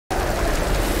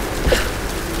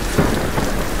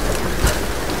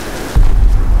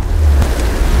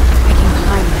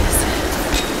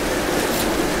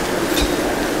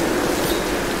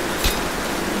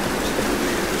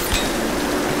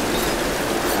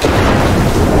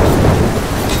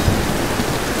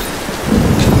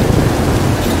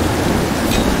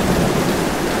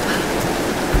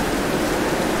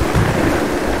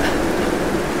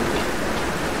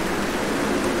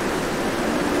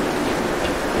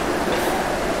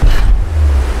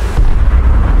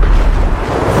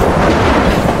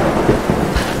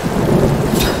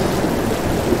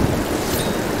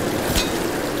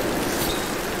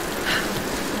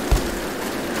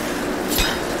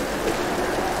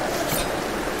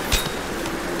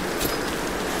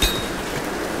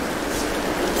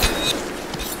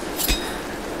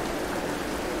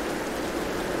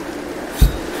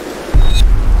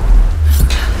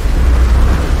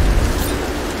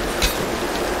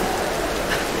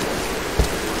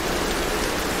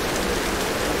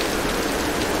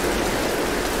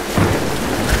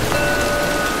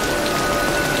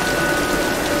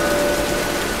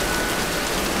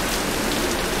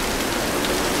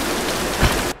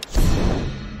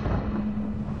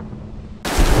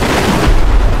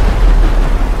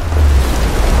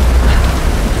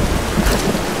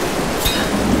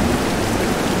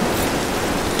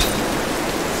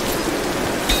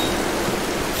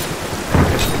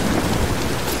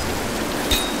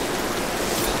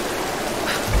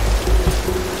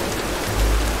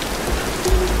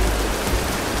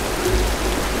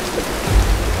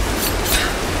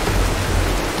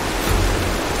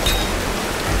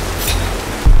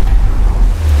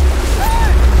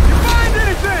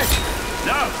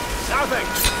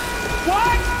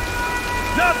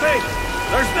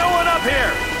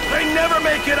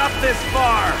up this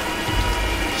far.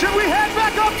 Should we head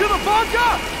back up to the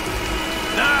bunker?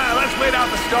 Nah, let's wait out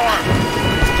the storm.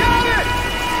 Got it!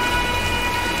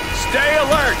 Stay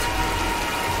alert.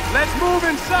 Let's move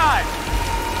inside.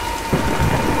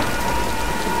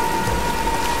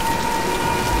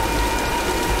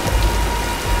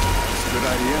 Good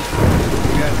idea.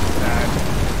 Yes, that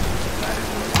is...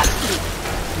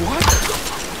 What?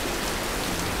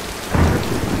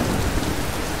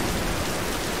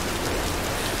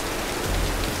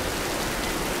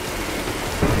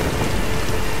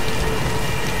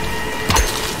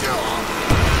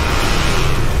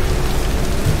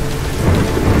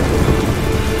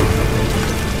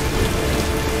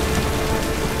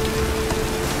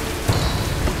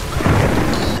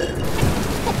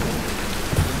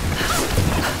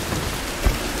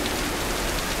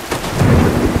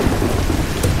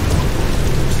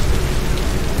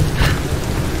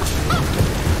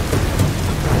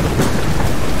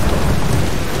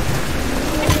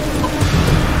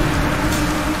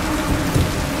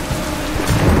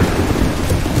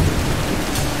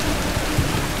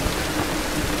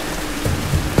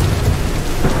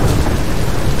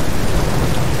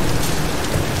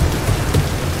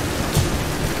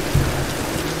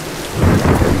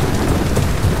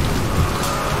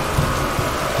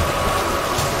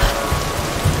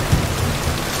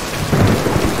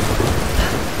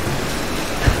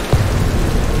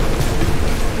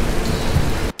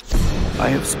 I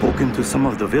have spoken to some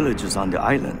of the villagers on the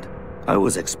island. I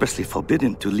was expressly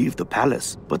forbidden to leave the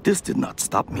palace, but this did not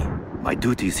stop me. My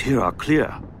duties here are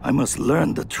clear. I must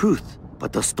learn the truth,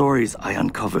 but the stories I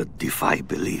uncovered defy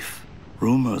belief.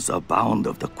 Rumors abound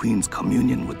of the Queen's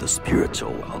communion with the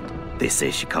spiritual world. They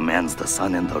say she commands the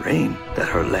sun and the rain, that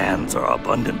her lands are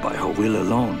abundant by her will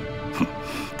alone.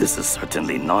 This is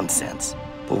certainly nonsense.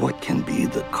 But what can be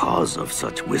the cause of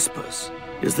such whispers?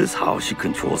 Is this how she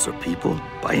controls her people?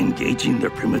 By engaging their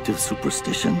primitive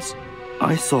superstitions?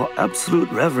 I saw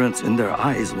absolute reverence in their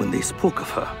eyes when they spoke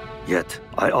of her. Yet,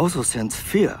 I also sense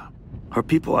fear. Her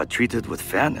people are treated with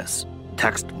fairness,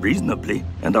 taxed reasonably,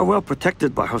 and are well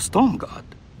protected by her storm god.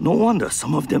 No wonder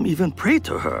some of them even pray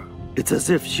to her. It's as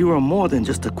if she were more than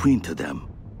just a queen to them.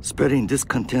 Spreading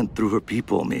discontent through her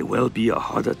people may well be a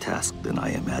harder task than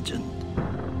I imagined.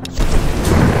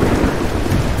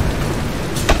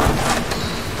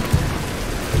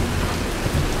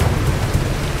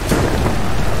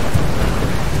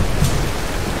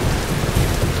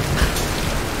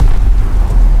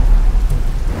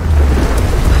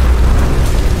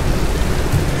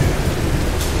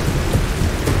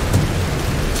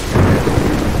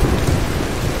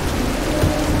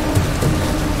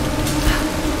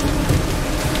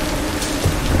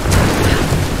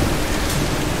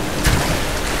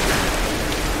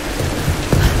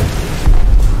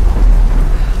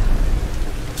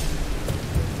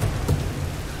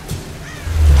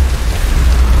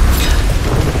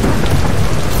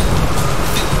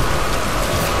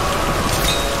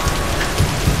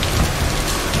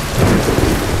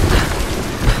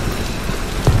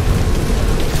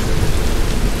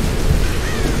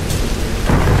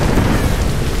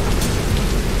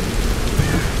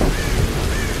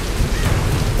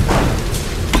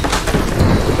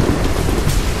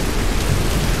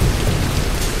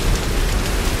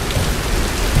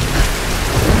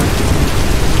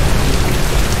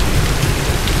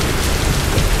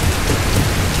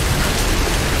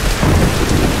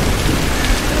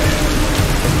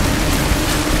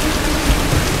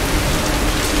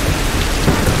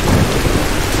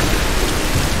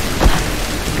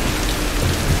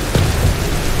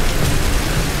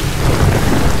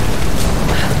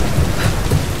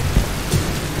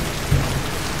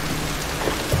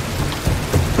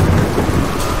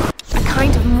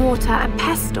 Mortar and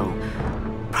pestle,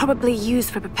 probably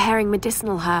used for preparing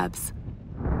medicinal herbs.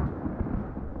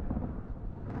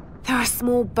 There are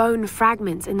small bone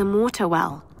fragments in the mortar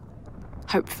well.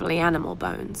 Hopefully animal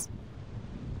bones.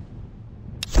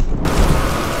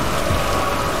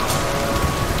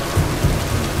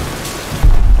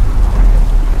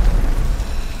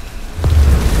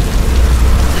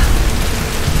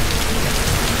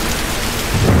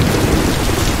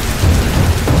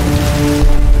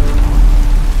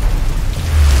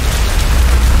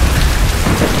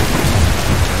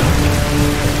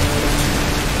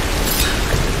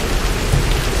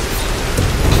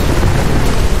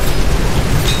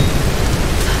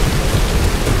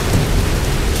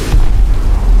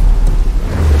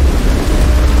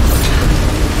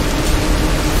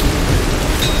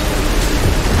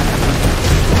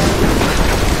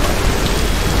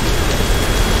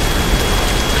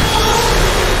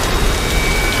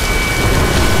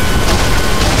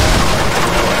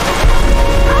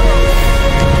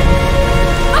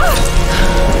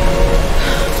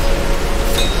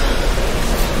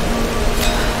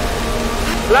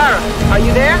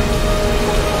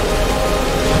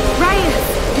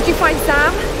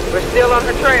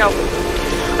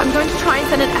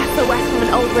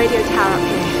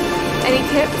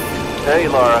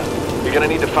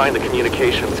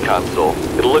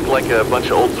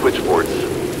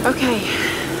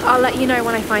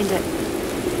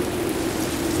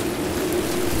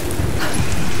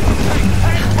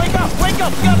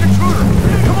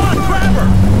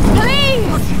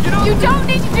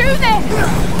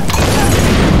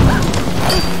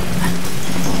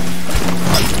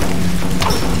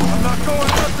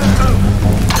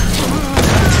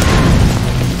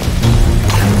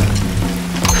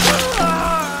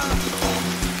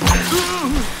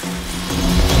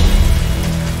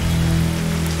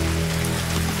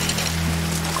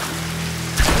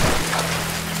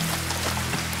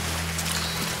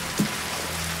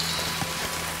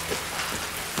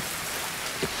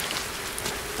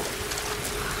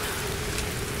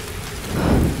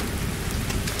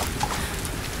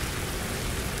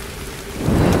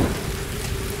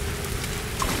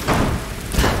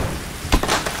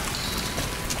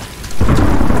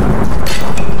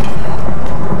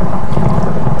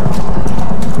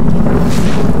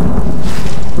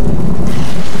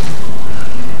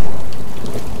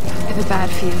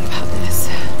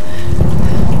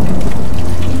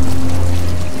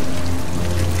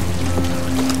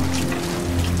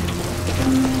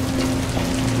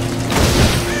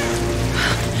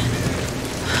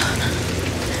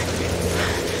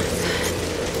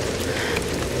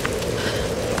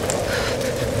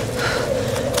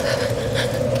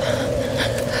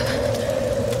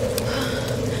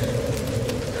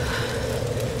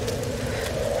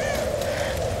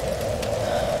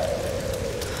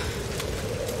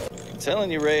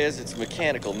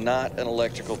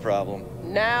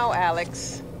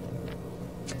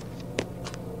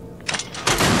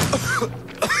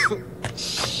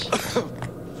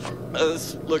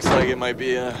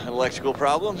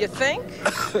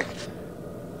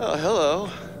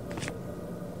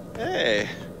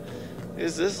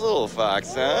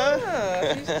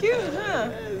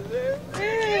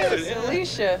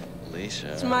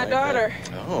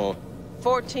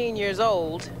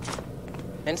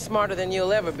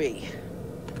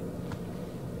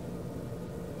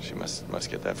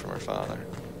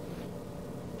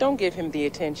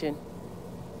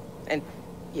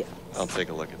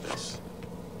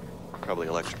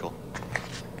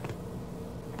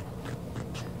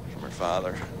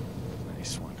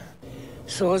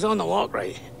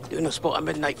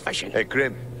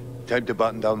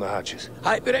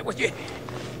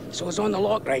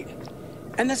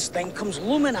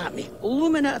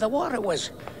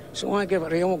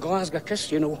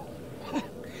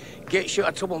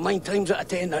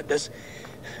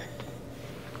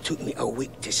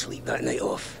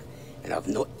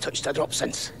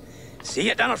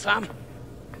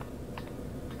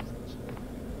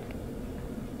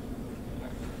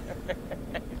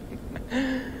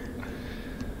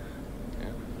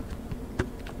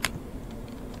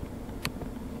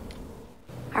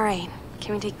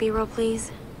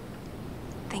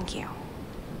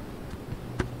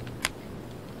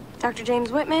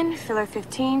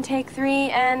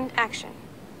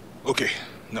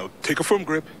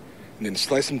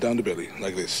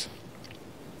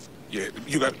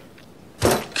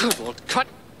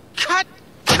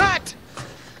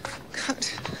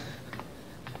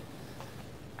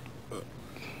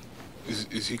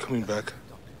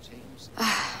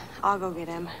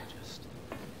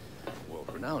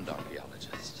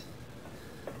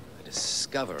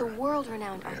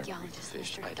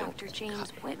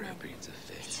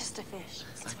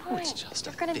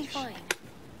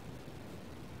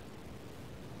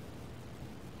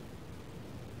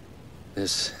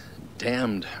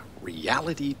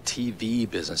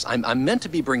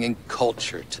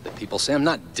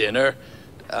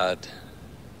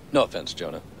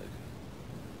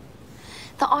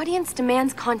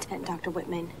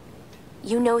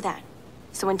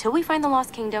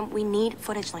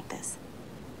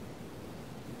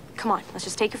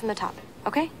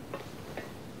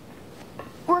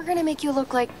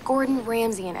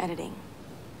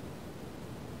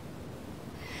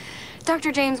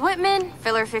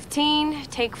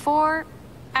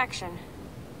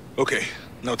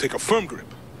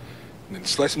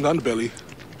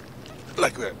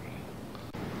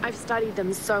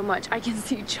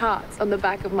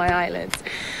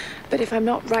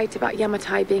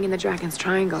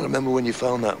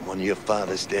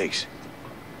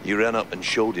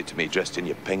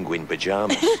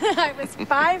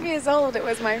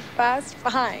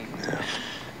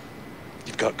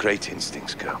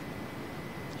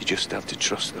 You just have to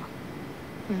trust them.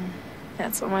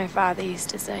 That's what my father used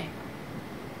to say.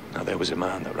 Now, there was a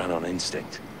man that ran on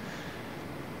instinct.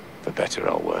 For better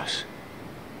or worse.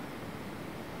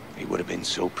 He would have been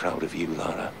so proud of you,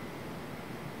 Lara.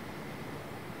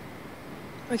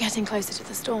 We're getting closer to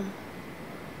the storm.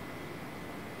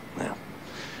 Now,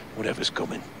 whatever's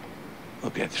coming, we'll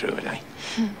get through it, eh?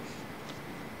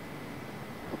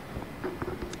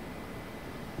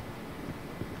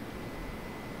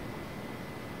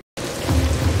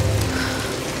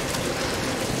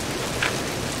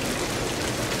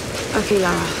 Okay,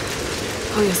 Lara.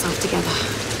 Pull yourself together.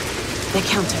 They're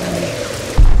counting on you.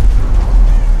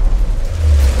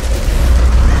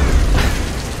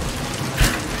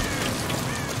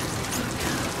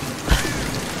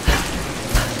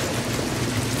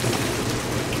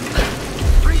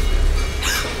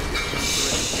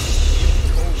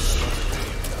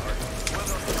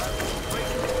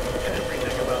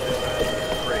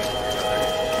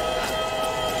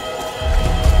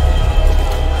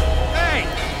 Hey!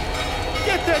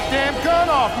 Get that damn gun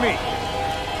off me!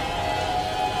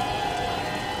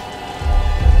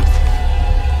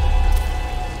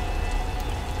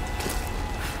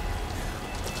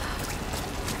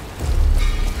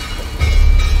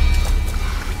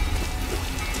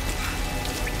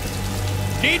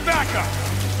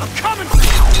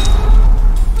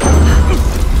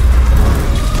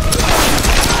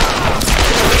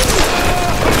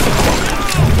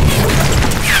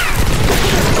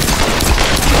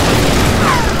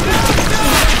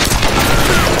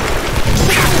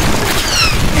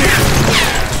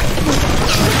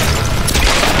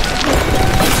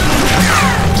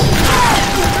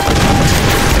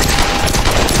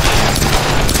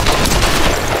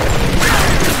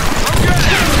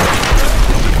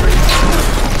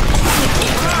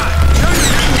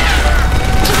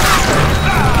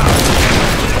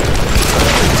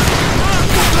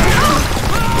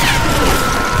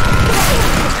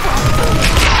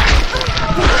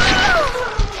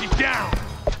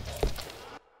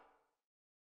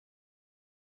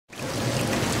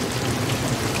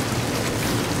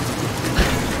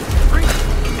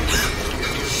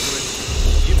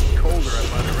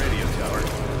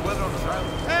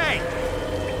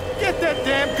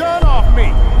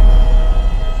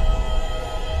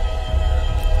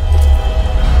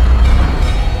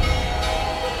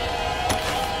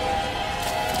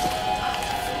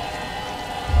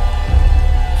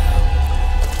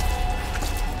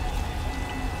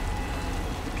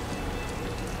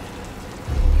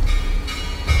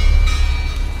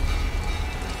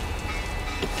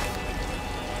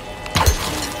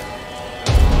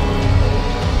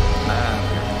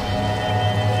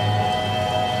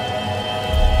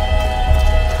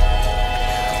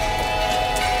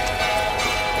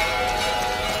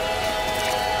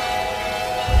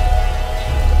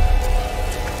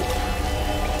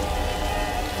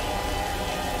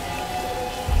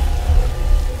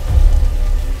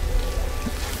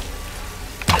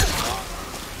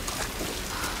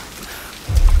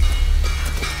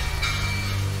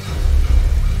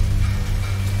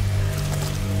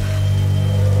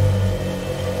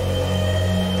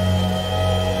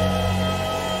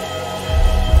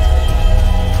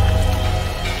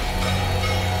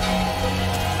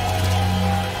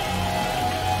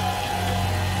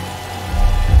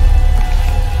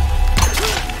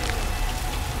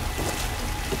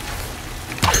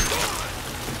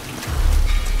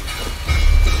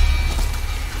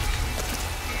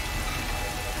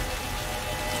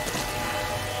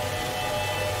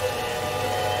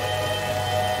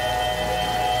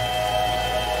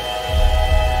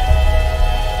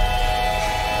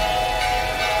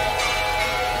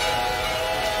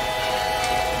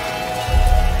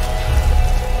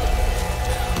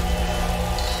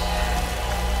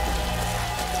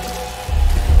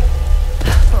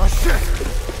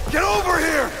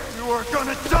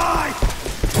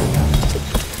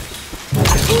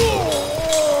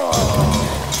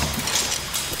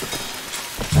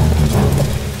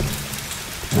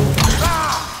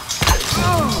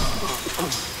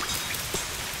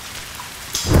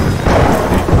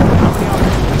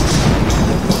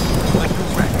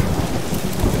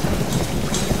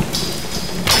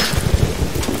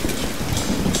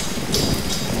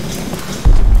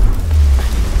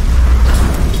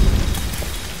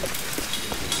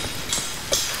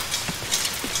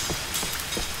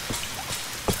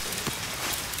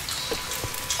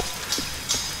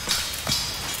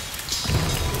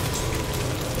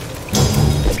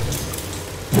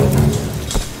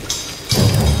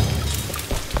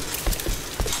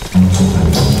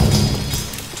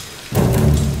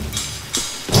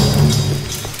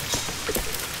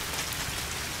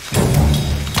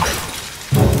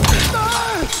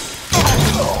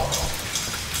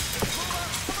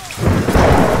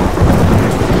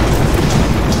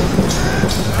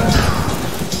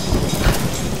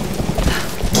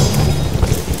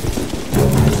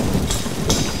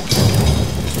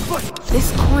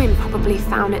 probably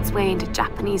found its way into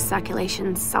Japanese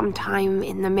circulation sometime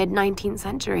in the mid-19th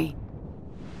century.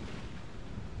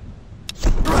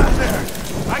 Right there!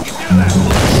 I can do that!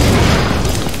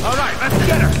 All right, let's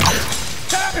get her!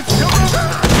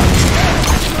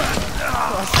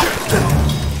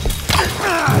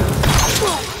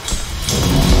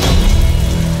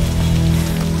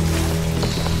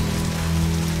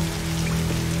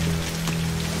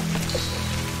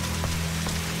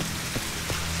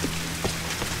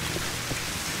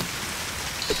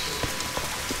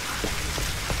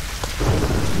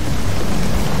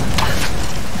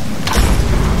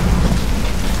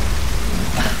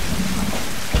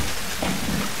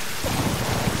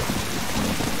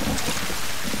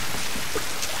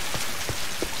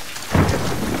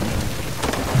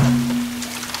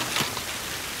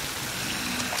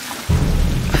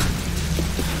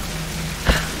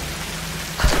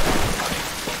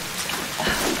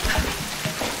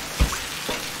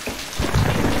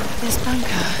 This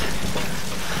bunker.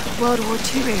 World War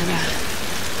II era.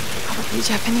 Probably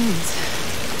Japanese.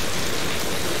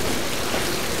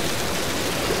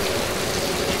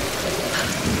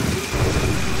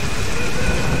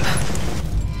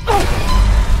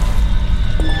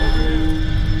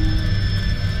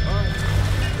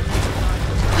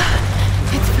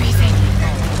 It's freezing.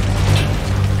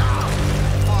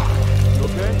 You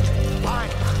okay?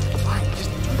 Fine. Just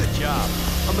do the job.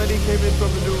 How many came in from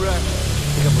the new rack?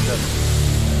 A couple dozen.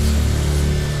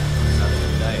 Not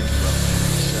enough diet for a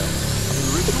myself. The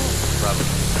ritual? Probably.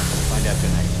 Find out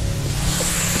tonight.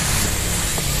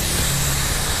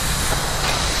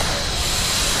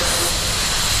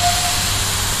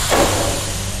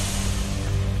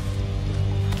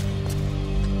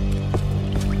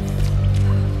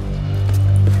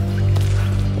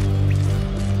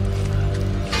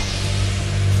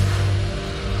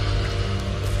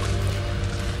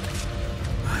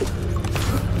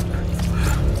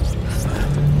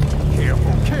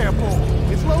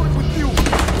 It's loaded with fuel.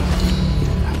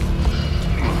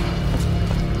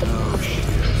 Oh, shit.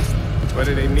 What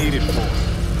do they need it for?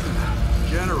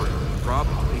 Generator,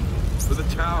 probably. For the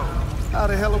tower. How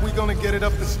the hell are we gonna get it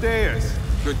up the stairs?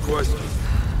 Good question.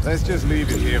 Let's just leave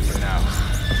it here for now.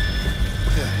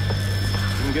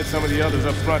 We can get some of the others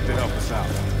up front to help us out.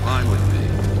 Fine with me.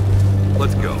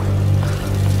 Let's go.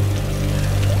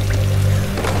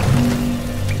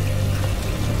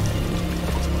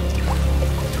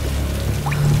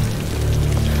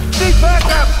 Need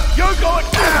backup! You're going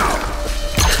down!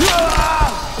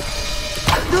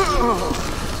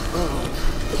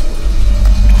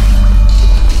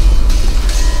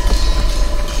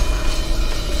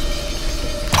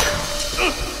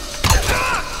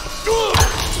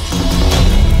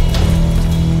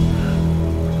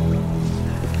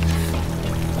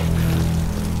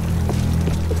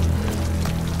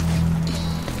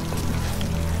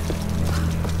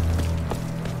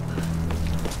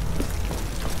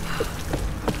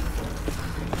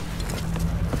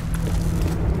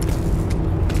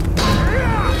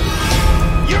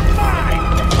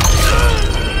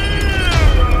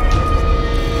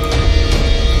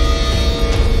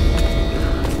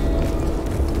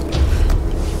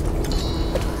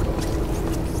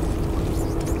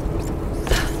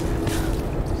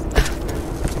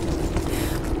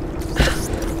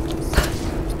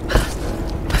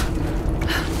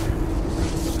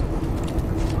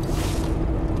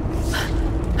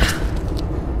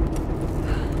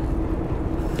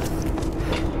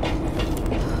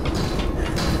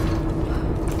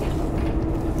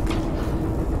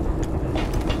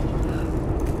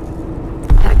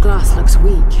 Glass looks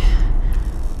weak.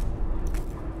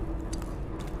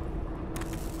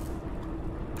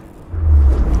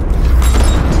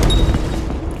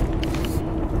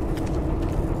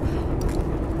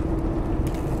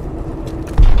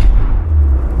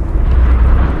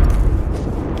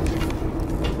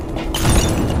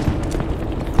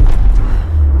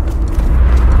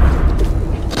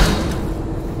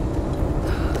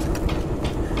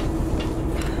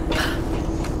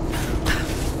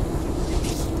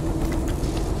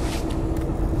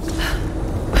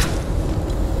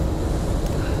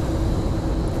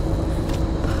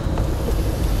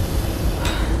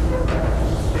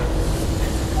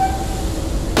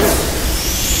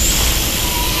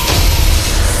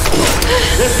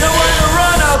 There's nowhere to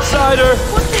run, outsider!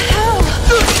 What the hell?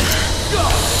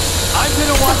 I'm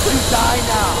gonna watch you die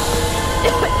now.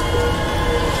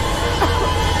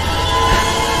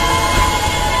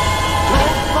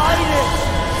 Don't fight it!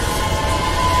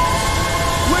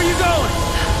 Where you going?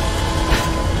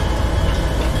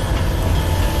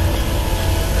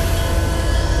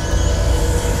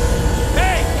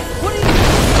 Hey! What are you...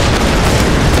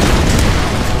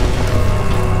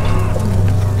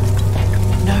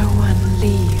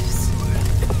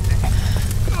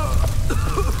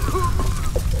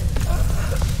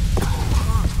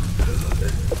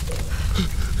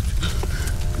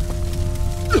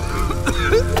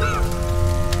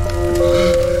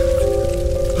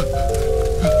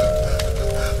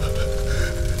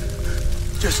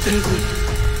 understand me.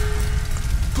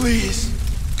 Please.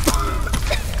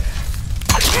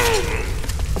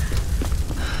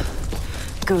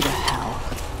 Go to hell.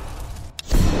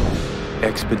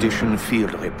 Expedition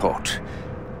Field Report.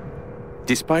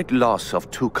 Despite loss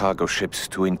of 2 cargo ships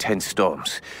to intense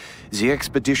storms, the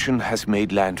expedition has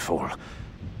made landfall.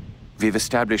 We've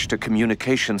established a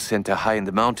communications center high in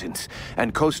the mountains,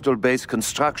 and coastal base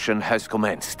construction has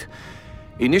commenced.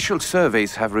 Initial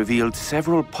surveys have revealed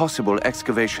several possible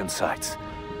excavation sites.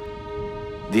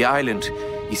 The island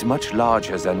is much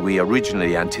larger than we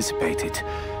originally anticipated,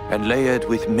 and layered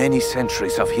with many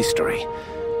centuries of history.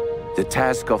 The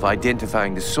task of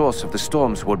identifying the source of the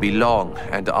storms will be long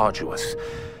and arduous.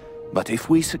 But if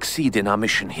we succeed in our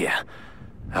mission here,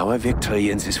 our victory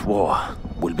in this war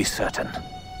will be certain.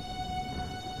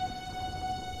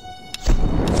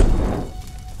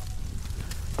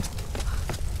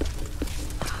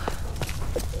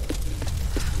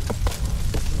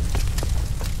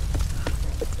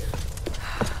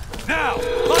 Now!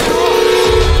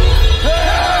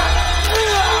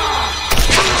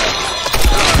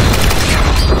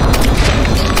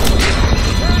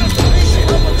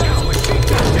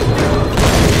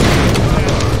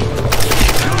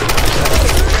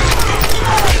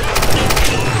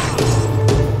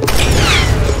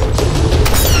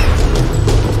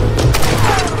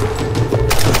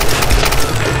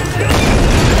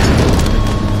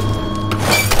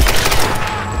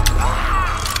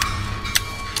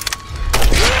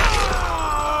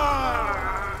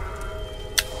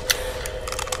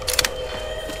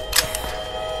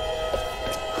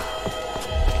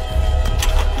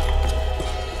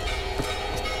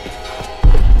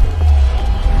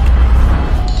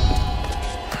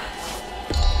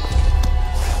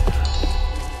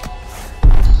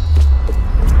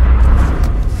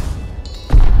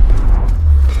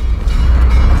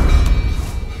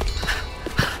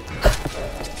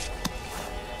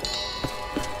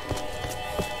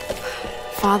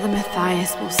 Father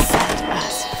Matthias will set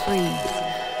us free.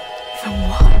 From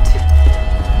what?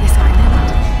 This island?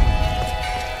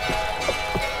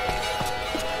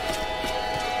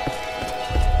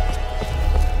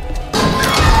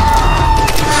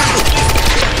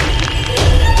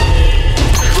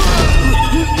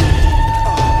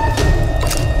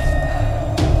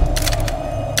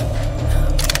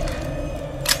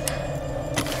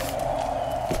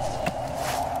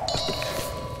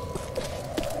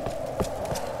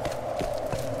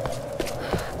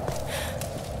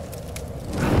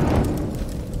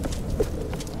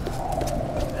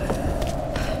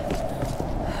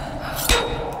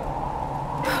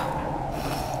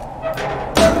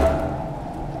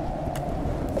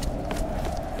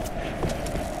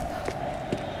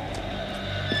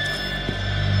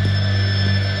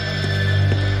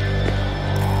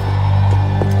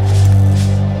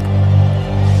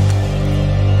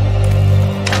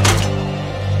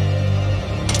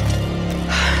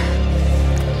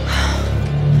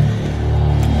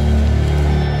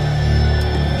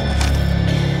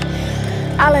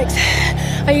 Alex,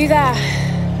 are you there?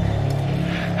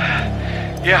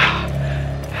 Yeah.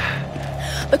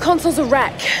 The console's a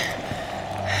wreck.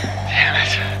 Damn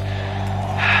it.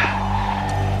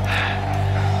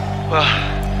 Well,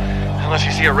 unless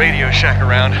you see a Radio Shack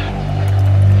around,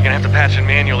 you're gonna have to patch it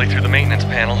manually through the maintenance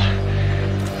panel.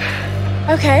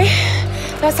 Okay,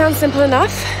 that sounds simple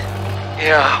enough.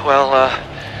 Yeah, well,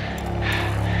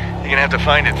 you're gonna have to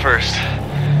find it first.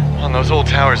 On those old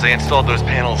towers, they installed those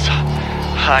panels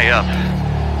high up.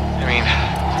 I mean,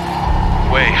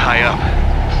 way high up.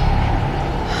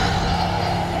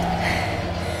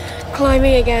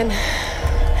 Climbing again.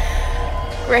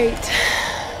 Great.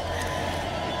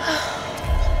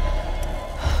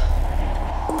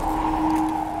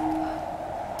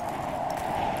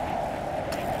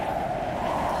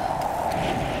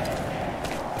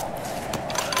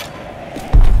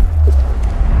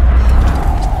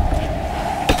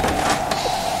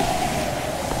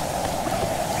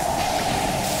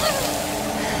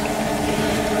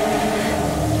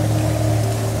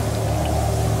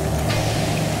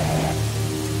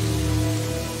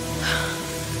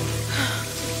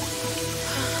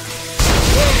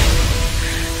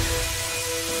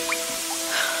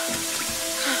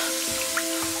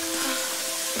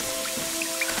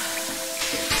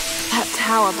 That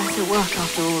tower better work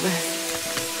after all this.